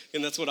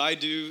that's what I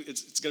do.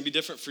 It's going to be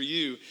different for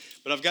you,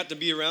 but I've got to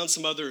be around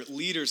some other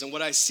leaders, and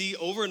what I see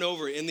over and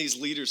over in these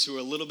leaders who are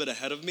a little bit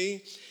ahead of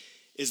me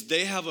is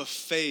they have a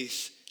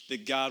faith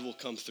that God will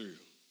come through.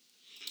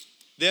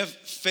 They have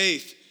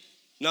faith,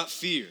 not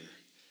fear,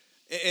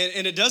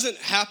 and it doesn't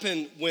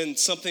happen when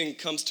something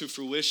comes to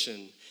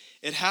fruition.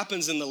 It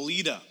happens in the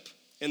lead up,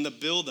 in the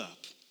build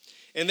up,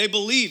 and they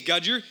believe,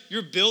 God,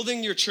 you're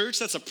building your church.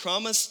 That's a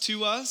promise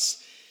to us.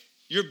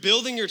 You're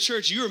building your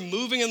church. You are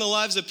moving in the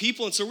lives of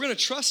people, and so we're going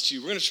to trust you.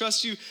 We're going to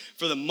trust you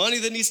for the money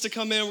that needs to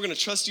come in. We're going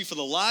to trust you for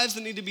the lives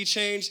that need to be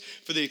changed,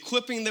 for the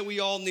equipping that we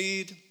all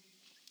need,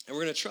 and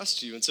we're going to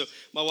trust you. And so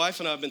my wife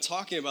and I have been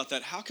talking about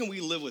that. How can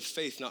we live with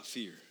faith, not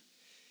fear?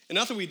 And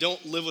not that we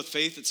don't live with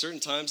faith at certain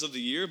times of the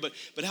year, but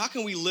how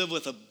can we live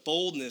with a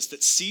boldness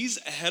that sees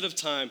ahead of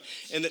time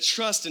and that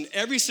trusts in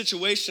every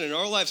situation in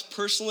our lives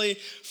personally,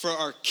 for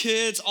our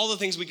kids, all the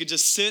things we could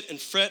just sit and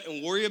fret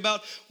and worry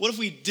about? What if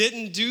we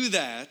didn't do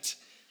that?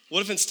 What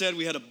if instead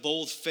we had a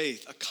bold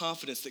faith, a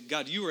confidence that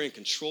God, you are in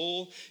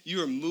control.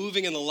 You are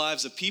moving in the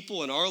lives of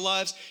people, in our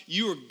lives.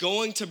 You are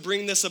going to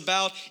bring this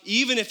about.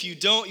 Even if you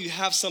don't, you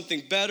have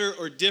something better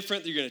or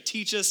different that you're going to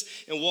teach us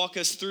and walk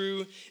us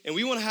through. And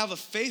we want to have a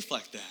faith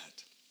like that.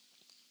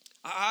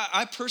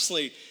 I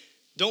personally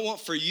don't want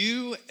for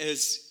you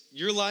as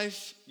your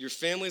life, your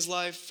family's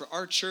life, for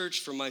our church,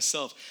 for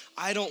myself,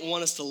 I don't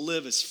want us to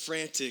live as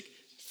frantic,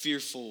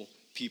 fearful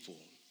people.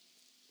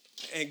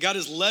 And God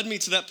has led me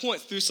to that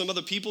point through some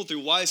other people, through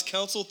wise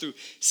counsel, through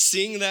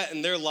seeing that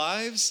in their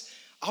lives.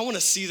 I want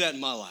to see that in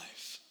my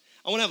life.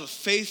 I want to have a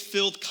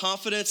faith-filled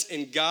confidence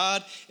in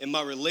God, in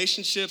my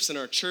relationships, in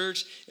our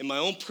church, in my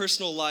own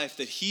personal life,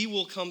 that he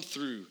will come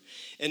through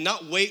and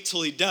not wait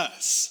till he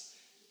does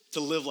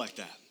to live like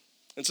that.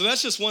 And so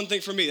that's just one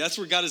thing for me. That's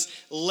where God has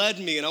led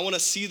me, and I want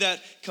to see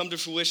that come to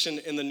fruition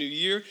in the new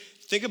year.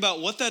 Think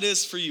about what that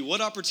is for you.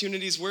 What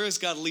opportunities, where is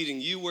God leading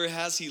you? Where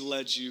has he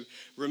led you?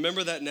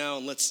 Remember that now,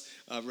 and let's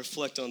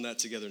reflect on that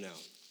together now.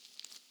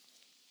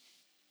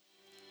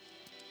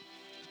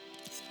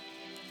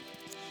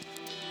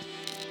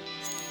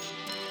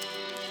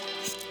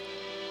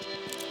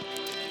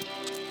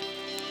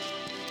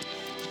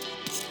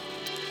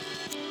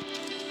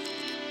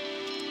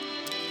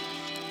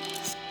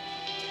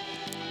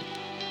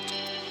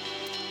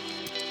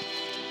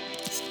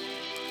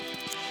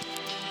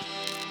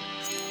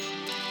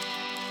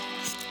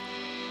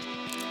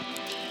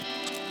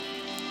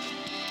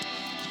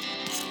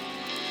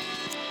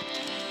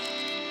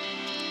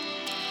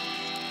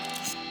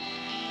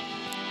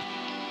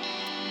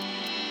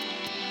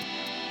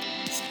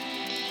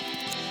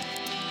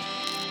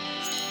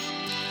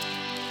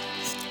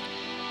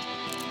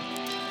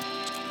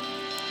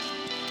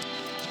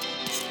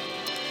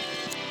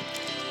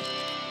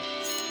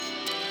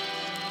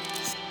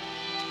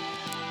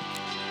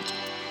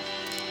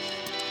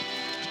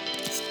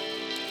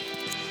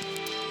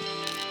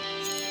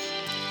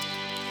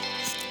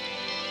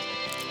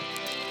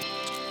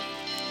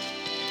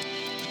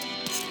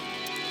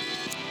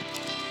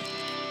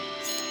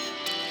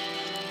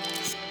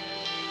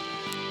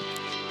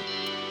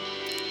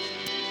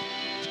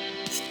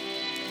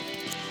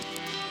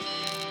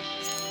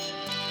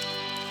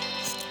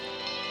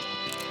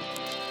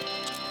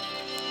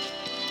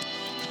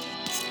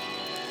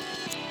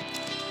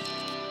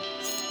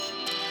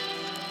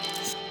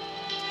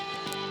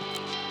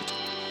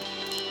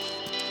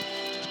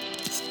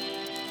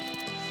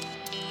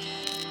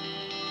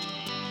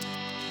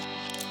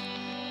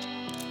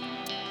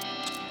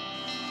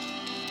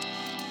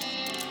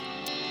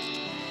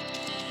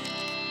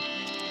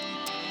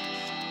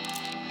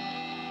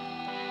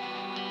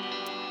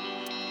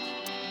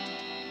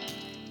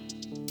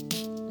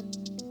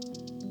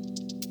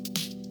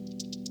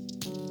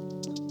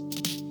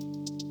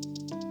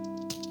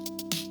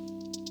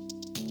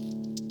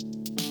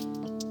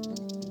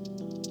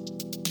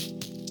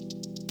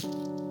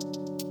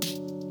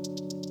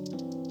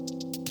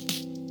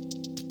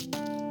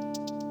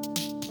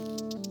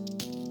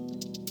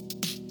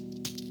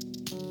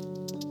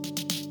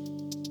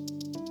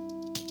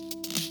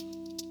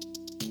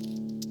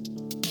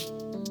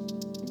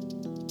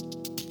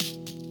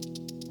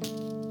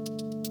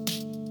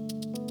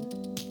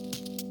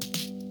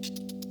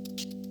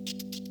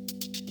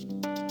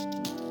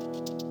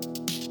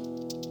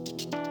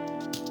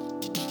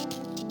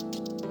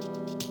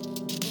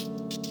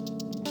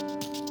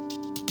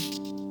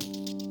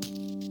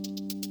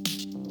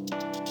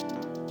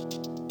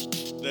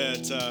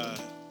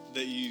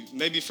 that you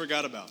maybe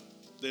forgot about,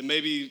 that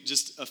maybe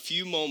just a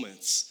few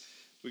moments.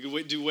 We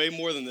could do way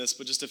more than this,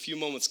 but just a few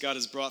moments, God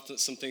has brought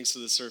some things to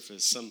the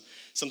surface.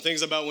 Some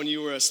things about when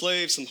you were a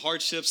slave, some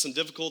hardships, some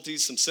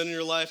difficulties, some sin in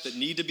your life that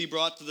need to be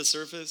brought to the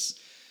surface.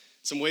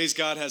 Some ways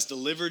God has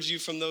delivered you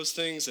from those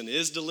things and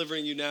is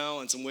delivering you now,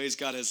 and some ways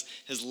God has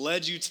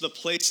led you to the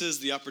places,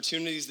 the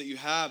opportunities that you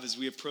have as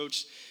we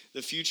approach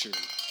the future.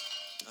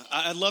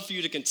 I'd love for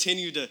you to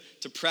continue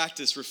to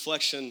practice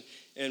reflection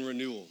and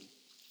renewal,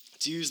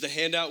 to use the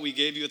handout we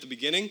gave you at the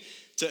beginning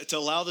to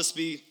allow this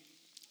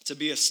to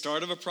be a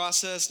start of a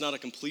process, not a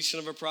completion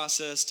of a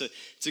process,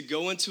 to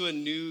go into a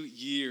new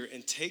year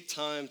and take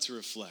time to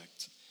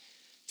reflect,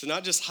 to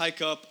not just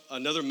hike up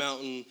another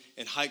mountain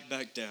and hike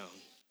back down,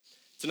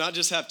 to not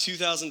just have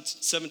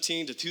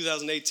 2017 to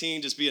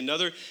 2018 just be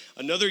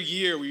another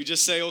year where you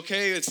just say,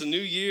 okay, it's a new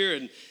year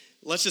and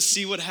let's just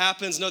see what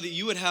happens. No, that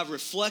you would have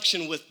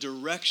reflection with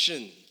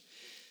direction.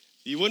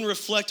 You wouldn't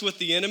reflect with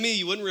the enemy.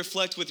 You wouldn't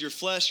reflect with your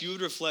flesh. You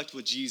would reflect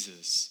with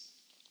Jesus,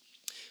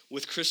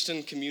 with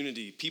Christian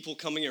community, people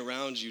coming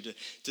around you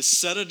to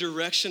set a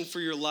direction for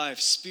your life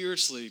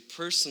spiritually,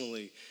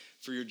 personally,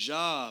 for your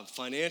job,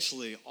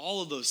 financially,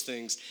 all of those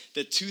things,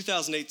 that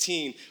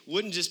 2018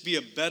 wouldn't just be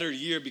a better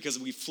year because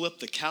we flipped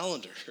the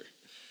calendar,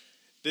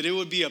 that it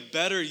would be a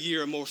better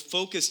year, a more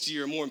focused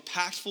year, a more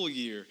impactful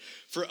year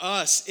for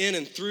us in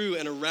and through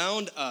and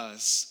around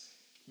us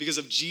because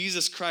of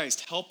Jesus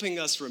Christ helping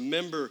us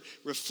remember,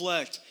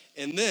 reflect,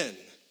 and then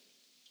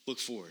look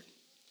forward.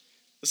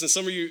 Listen,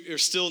 some of you are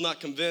still not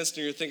convinced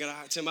and you're thinking,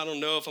 Tim, I don't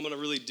know if I'm going to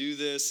really do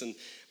this, and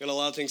I've got a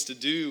lot of things to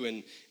do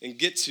and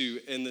get to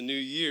in the new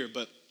year.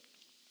 But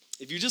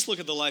if you just look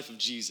at the life of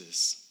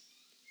Jesus,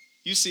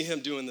 you see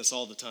him doing this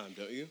all the time,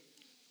 don't you?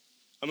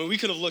 I mean, we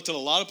could have looked at a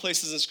lot of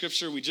places in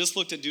Scripture. We just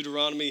looked at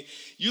Deuteronomy.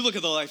 You look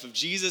at the life of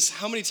Jesus.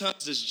 How many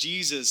times does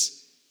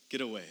Jesus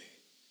get away?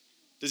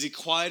 Does he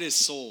quiet his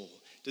soul?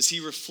 Does he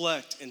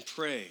reflect and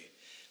pray?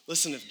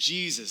 If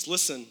Jesus,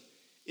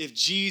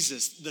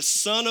 the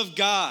Son of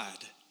God,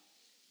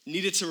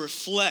 needed to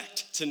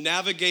reflect to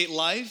navigate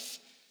life,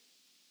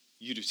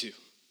 you do too.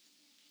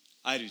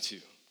 I do too,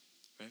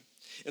 right?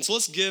 And so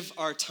let's give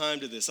our time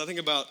to this. I think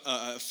about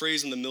a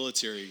phrase in the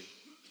military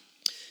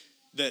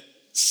that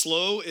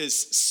slow is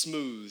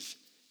smooth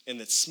and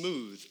that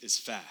smooth is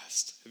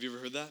fast. Have you ever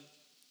heard that?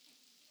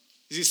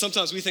 You see,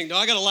 sometimes we think, no,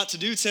 I got a lot to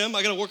do, Tim.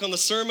 I got to work on the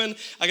sermon.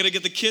 I got to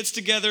get the kids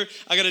together.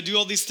 I got to do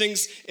all these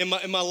things in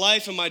my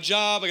life and my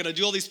job. I got to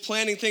do all these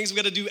planning things. We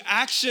got to do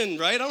action,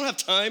 right? I don't have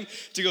time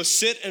to go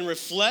sit and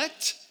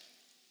reflect.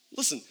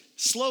 Listen,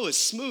 slow is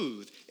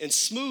smooth and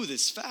smooth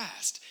is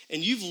fast.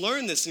 And you've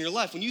learned this in your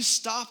life. When you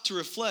stop to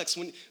reflect,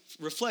 when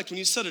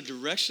you set a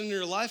direction in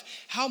your life,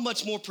 how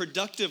much more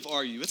productive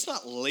are you? It's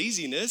not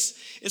laziness.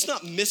 It's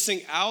not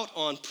missing out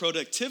on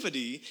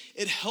productivity.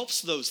 It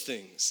helps those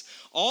things.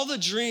 All the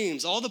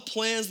dreams, all the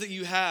plans that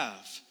you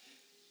have,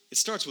 it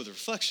starts with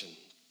reflection.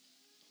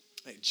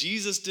 Like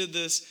Jesus did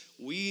this.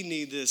 We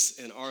need this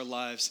in our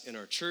lives, in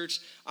our church.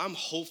 I'm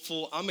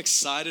hopeful. I'm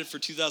excited for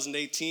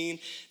 2018,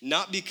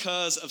 not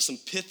because of some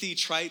pithy,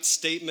 trite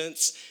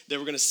statements that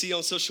we're going to see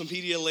on social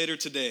media later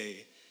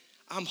today.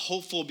 I'm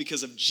hopeful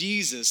because of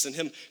Jesus and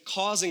him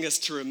causing us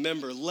to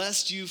remember,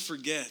 lest you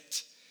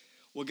forget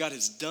what God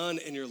has done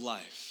in your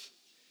life,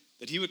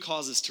 that he would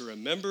cause us to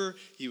remember,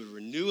 he would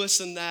renew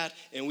us in that,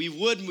 and we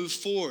would move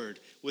forward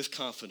with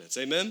confidence.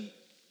 Amen?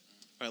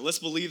 All right, let's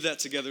believe that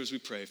together as we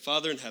pray.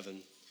 Father in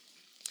heaven,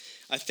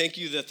 I thank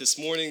you that this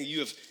morning you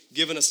have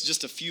given us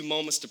just a few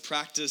moments to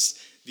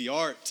practice the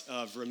art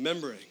of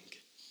remembering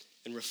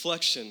and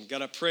reflection.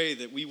 God, I pray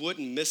that we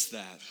wouldn't miss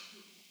that.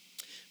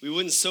 We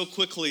wouldn't so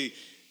quickly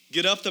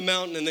get up the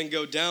mountain and then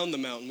go down the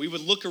mountain. We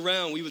would look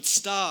around, we would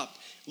stop,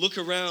 look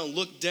around,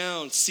 look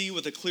down, see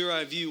with a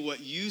clear-eye view what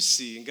you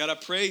see. And God, I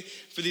pray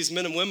for these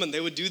men and women,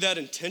 they would do that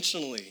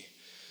intentionally.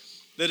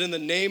 That in the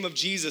name of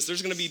Jesus,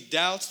 there's going to be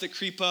doubts that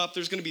creep up.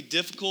 There's going to be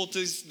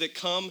difficulties that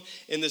come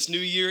in this new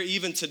year,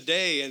 even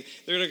today, and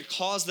they're going to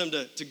cause them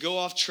to go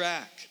off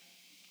track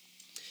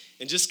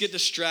and just get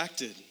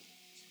distracted.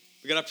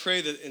 But God, I pray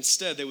that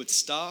instead they would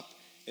stop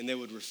and they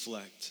would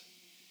reflect.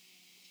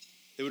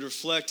 They would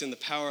reflect in the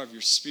power of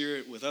your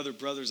Spirit with other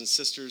brothers and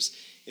sisters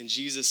in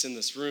Jesus in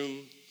this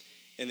room,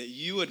 and that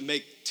you would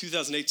make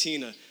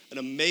 2018 an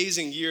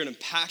amazing year, an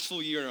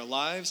impactful year in our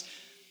lives,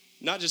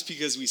 not just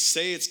because we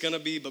say it's going to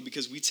be, but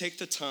because we take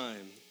the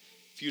time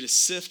for you to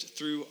sift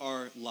through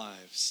our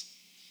lives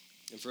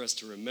and for us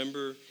to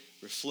remember,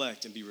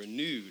 reflect, and be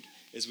renewed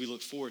as we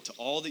look forward to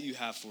all that you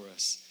have for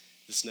us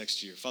this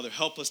next year. Father,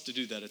 help us to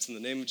do that. It's in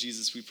the name of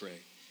Jesus we pray.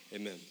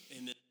 Amen.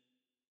 Amen.